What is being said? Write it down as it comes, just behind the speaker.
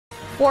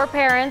For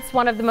parents,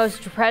 one of the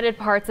most dreaded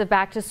parts of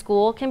back to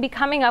school can be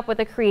coming up with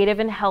a creative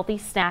and healthy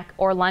snack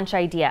or lunch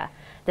idea.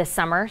 This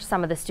summer,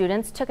 some of the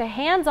students took a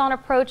hands-on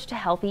approach to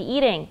healthy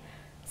eating.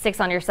 6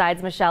 on Your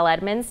Side's Michelle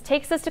Edmonds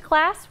takes us to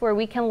class where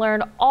we can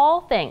learn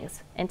all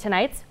things in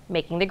tonight's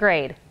Making the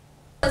Grade.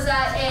 Was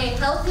that a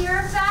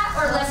healthier fat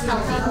or less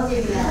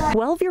healthy?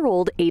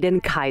 12-year-old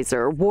Aiden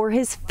Kaiser wore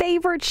his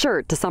favorite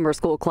shirt to summer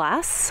school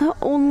class,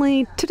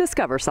 only to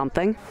discover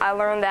something. I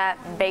learned that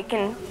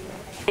bacon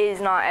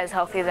is not as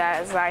healthy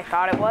as I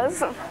thought it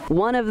was.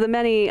 One of the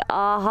many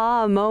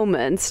aha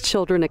moments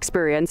children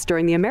experience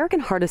during the American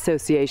Heart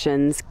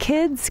Association's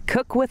Kids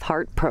Cook with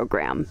Heart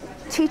program.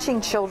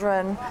 Teaching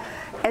children,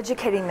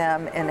 educating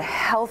them in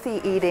healthy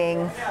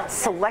eating,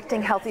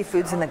 selecting healthy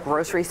foods in the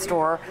grocery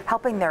store,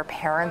 helping their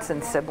parents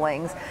and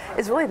siblings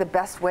is really the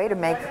best way to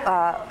make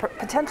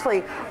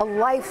potentially a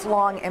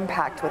lifelong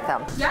impact with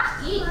them.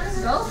 Yeah, eat.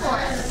 Go for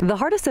it. The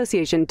Heart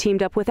Association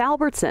teamed up with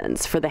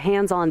Albertsons for the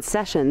hands-on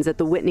sessions at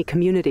the Whitney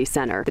Community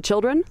Center. The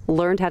children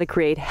learned how to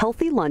create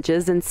healthy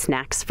lunches and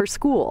snacks for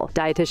school.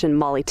 Dietitian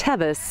Molly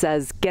Tevis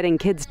says getting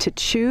kids to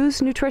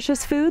choose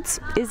nutritious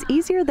foods is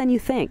easier than you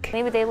think.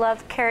 Maybe they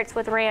love carrots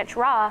with ranch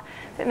raw,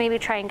 but maybe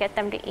try and get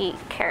them to eat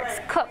carrots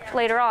cooked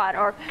later on,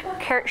 or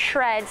carrot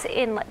shreds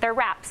in their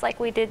wraps like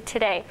we did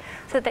today,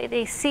 so that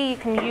they see you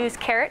can use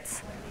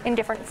carrots in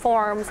different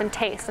forms and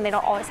tastes, and they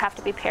don't always have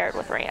to be paired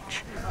with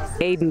ranch.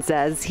 Aiden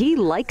says he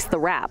likes the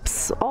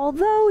wraps,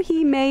 although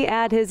he may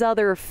add his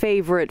other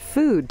favorite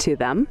food to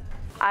them.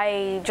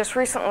 I just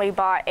recently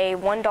bought a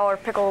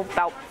 $1 pickle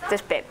about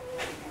this big.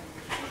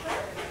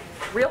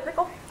 Real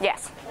pickle?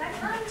 Yes.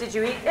 Did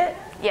you eat it?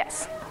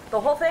 Yes. The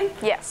whole thing?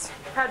 Yes.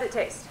 How did it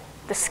taste?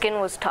 The skin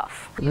was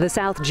tough. The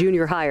South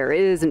Junior Higher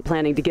isn't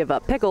planning to give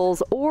up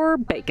pickles or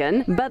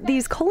bacon, but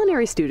these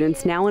culinary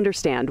students now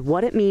understand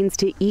what it means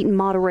to eat in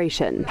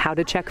moderation, how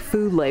to check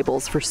food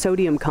labels for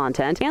sodium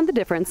content, and the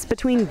difference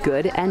between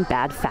good and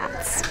bad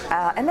fats.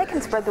 And they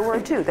can spread the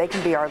word too. They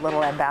can be our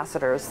little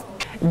ambassadors.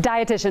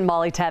 Dietitian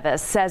Molly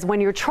Tevis says when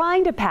you're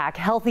trying to pack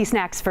healthy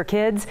snacks for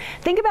kids,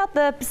 think about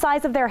the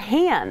size of their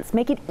hands.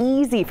 Make it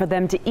easy for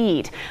them to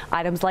eat.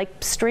 Items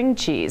like string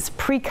cheese,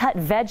 pre-cut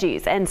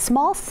veggies, and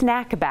small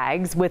snack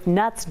bags with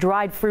nuts,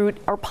 dried fruit,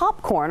 or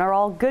popcorn are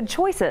all good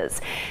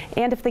choices.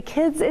 And if the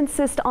kids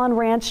insist on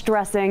ranch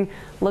dressing,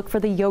 look for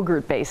the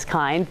yogurt-based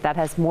kind that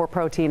has more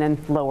protein and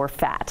lower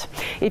fat.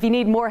 If you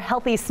need more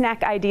healthy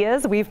snack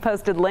ideas, we've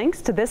posted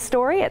links to this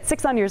story at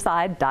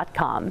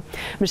 6onyourside.com.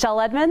 Michelle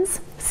Edmonds,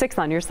 6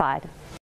 on Your Side.